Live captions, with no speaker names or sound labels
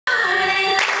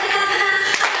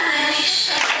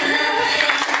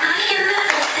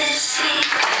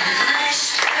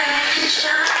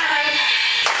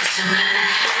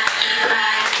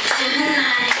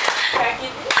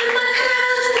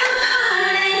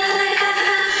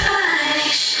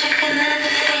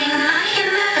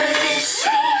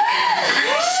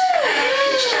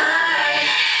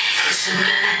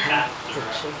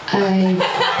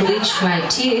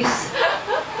teeth,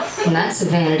 and that's a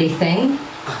vanity thing.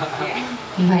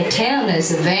 My tan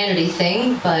is a vanity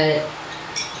thing, but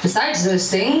besides those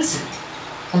things,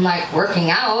 I'm like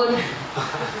working out.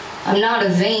 I'm not a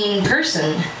vain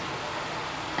person.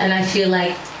 And I feel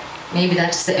like maybe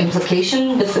that's the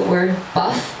implication with the word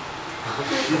buff.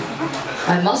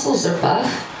 My muscles are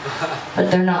buff,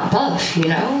 but they're not buff, you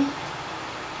know?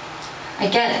 I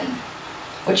get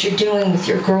what you're doing with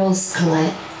your girls,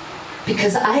 Colette,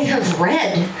 because I have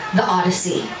read the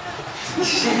Odyssey.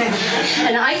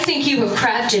 And I think you have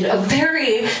crafted a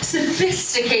very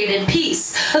sophisticated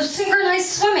piece of synchronized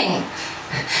swimming.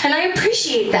 And I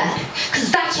appreciate that,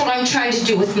 because that's what I'm trying to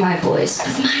do with my boys,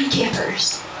 with my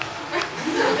campers.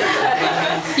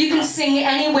 You can sing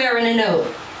anywhere in a note,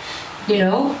 you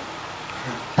know?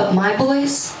 But my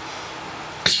boys,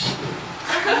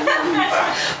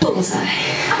 bullseye.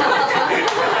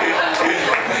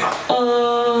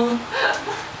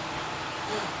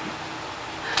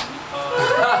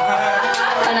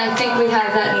 And I think we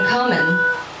have that in common.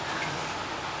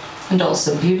 And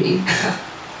also beauty.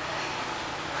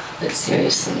 But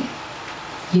seriously,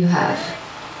 you have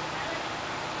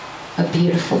a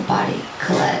beautiful body,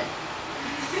 Colette,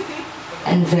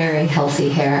 and very healthy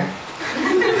hair.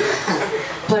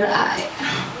 But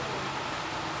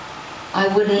I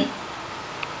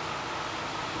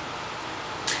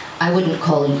wouldn't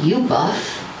call you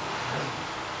buff.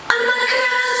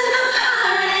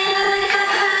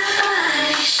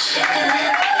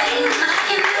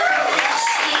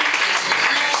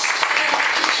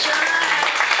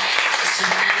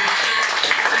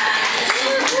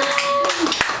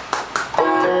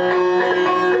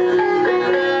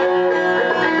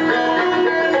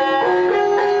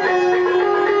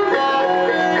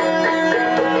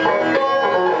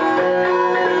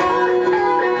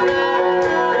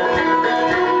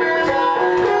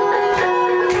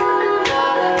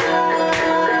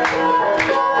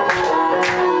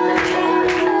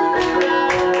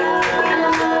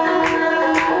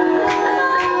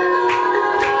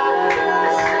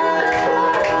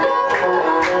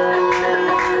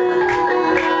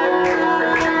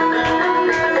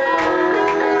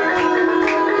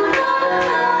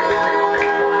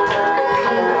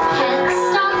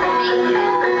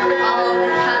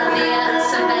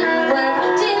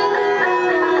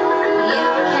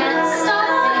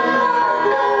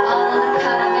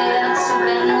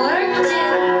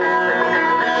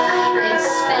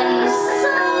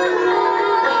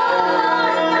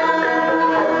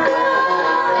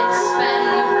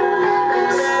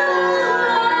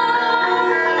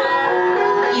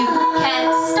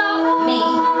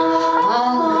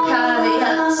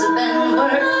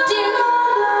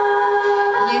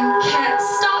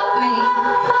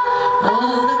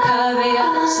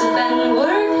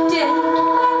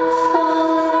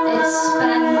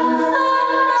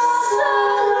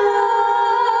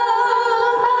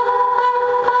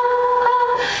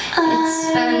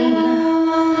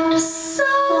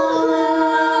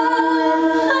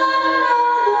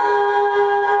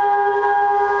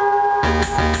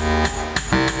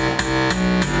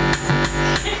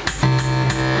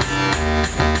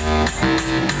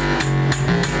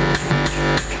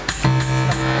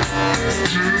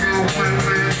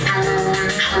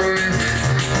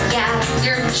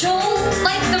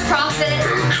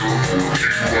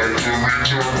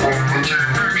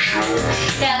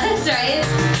 Yeah, that's right.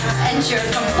 And you're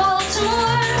from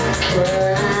Baltimore.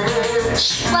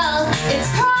 Well, it's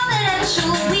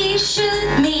providential, we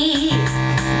should meet.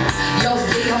 You're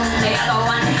the only other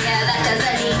one here that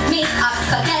doesn't eat meat. I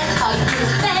forget, are you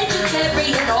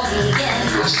vegetarian or vegan?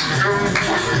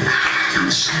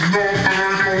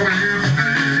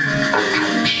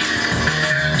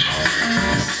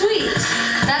 Sweet,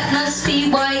 that must be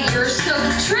why you're so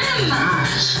trim.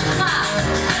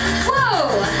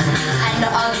 Whoa! And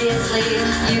obviously,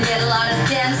 you get a lot of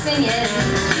dancing in.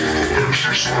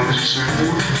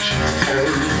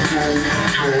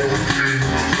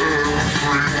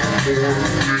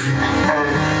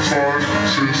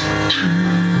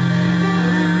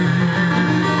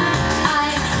 I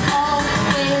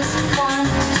always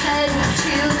wanted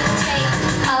to take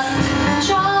up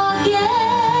jogging.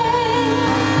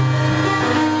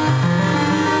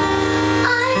 I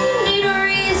need a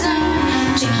reason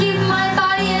to keep my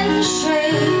body in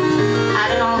shape.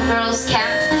 At an all-girls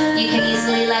camp, you can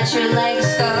easily let your legs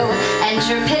go and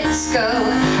your pits go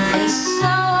and so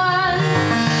on.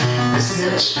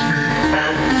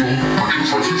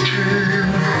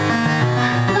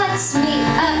 Let's meet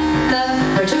at the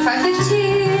Virgin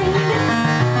 515.